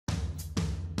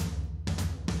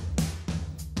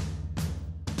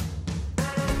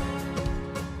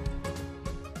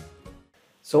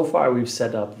So far, we've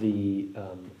set up the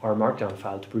Rmarkdown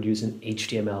file to produce an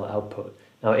HTML output.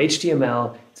 Now,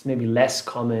 HTML is maybe less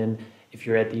common if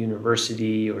you're at the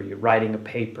university or you're writing a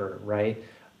paper, right?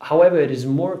 However, it is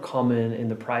more common in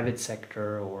the private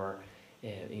sector or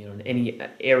in any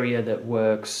area that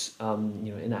works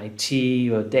in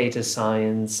IT or data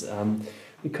science,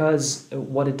 because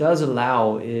what it does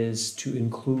allow is to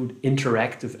include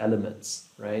interactive elements,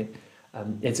 right?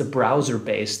 It's a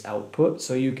browser-based output,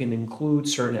 so you can include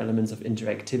certain elements of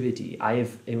interactivity.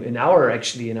 In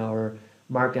our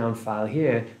Markdown file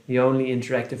here, the only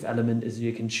interactive element is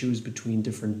you can choose between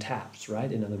different tabs, right,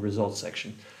 in the results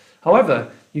section. However,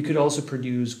 you could also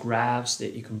produce graphs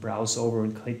that you can browse over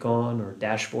and click on, or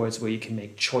dashboards where you can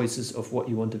make choices of what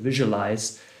you want to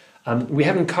visualize. We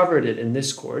haven't covered it in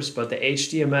this course, but the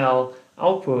HTML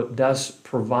output does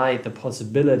provide the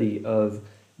possibility of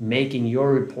making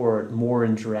your report more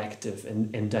interactive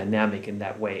and dynamic in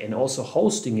that way, and also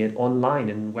hosting it online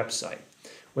in a website.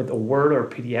 With a Word or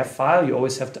PDF file, you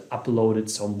always have to upload it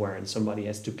somewhere and somebody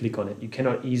has to click on it. You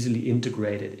cannot easily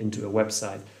integrate it into a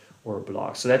website or a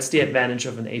blog. So that's the advantage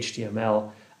of an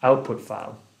HTML output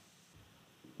file.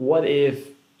 What if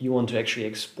you want to actually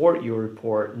export your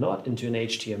report not into an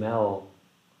HTML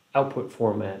output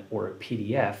format or a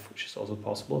PDF, which is also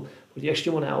possible, but you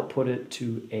actually want to output it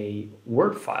to a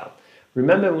Word file?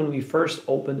 Remember when we first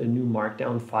opened a new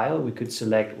Markdown file, we could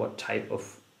select what type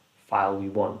of file we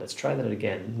want. Let's try that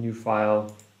again. New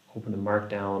file, open a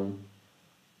Markdown,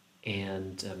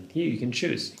 and here you can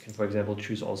choose. You can, for example,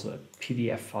 choose also a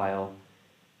PDF file,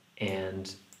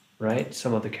 and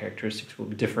some of the characteristics will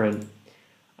be different.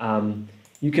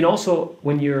 You can also,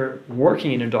 when you're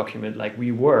working in a document like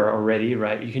we were already,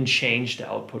 you can change the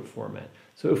output format.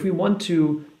 So if we want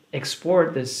to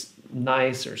export this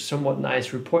nice or somewhat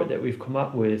nice report that we've come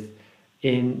up with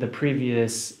in the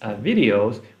previous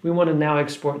videos, we want to now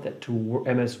export that to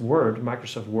MS Word,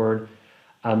 Microsoft Word.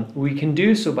 We can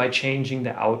do so by changing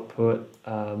the output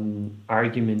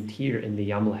argument here in the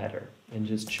YAML header and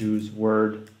just choose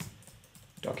Word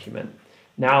document.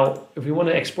 Now, if we want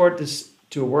to export this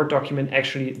to a Word document,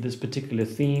 actually this particular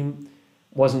theme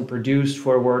wasn't produced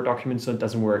for a Word document, so it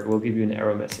doesn't work. It will give you an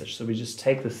error message. So we just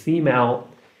take the theme out,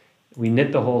 we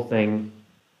knit the whole thing,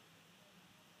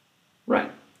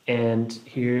 and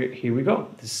here we go.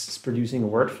 This is producing a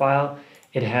Word file.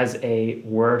 It has a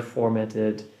Word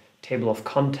formatted table of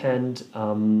content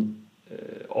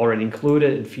already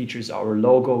included. It features our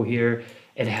logo here.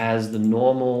 It has the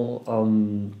normal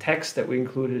text that we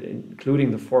included,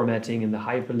 including the formatting and the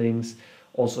hyperlinks.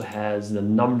 Also has the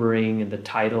numbering and the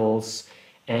titles,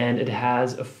 and it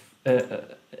has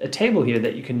a table here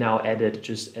that you can now edit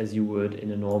just as you would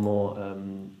in a normal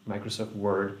Microsoft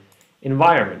Word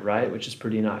environment, which is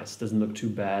pretty nice. Doesn't look too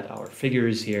bad. Our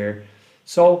figures here.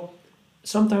 So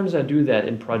sometimes I do that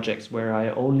in projects where I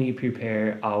only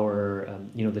prepare our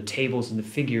the tables and the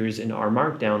figures in our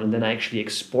Markdown, and then I actually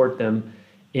export them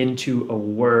into a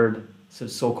Word,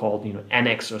 so-called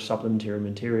annex or supplementary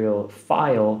material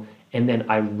file, and then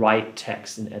I write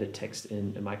text and edit text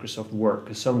in Microsoft Word,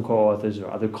 because some co-authors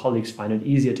or other colleagues find it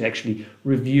easier to actually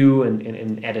review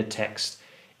and edit text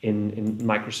in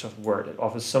Microsoft Word. It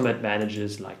offers some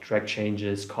advantages like track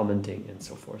changes, commenting, and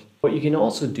so forth. What you can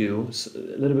also do,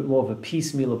 a little bit more of a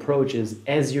piecemeal approach, is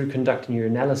as you're conducting your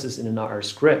analysis in an R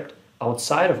script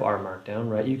outside of R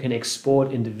Markdown, you can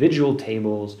export individual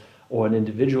tables or an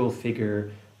individual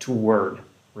figure to Word,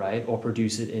 or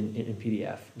produce it in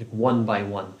PDF, like one by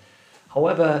one.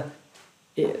 However,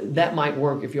 that might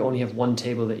work if you only have one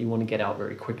table that you want to get out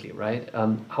very quickly,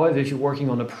 However, if you're working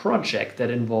on a project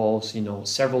that involves,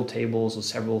 several tables or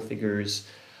several figures,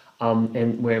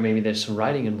 and where maybe there's some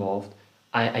writing involved,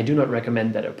 I do not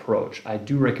recommend that approach. I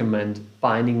do recommend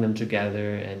binding them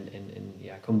together and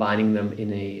combining them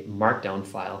in a Markdown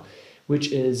file,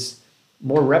 which is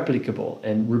more replicable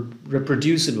and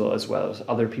reproducible as well. As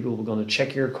other people are going to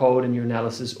check your code and your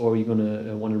analysis, or you're going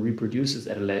to want to reproduce this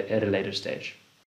at a later stage.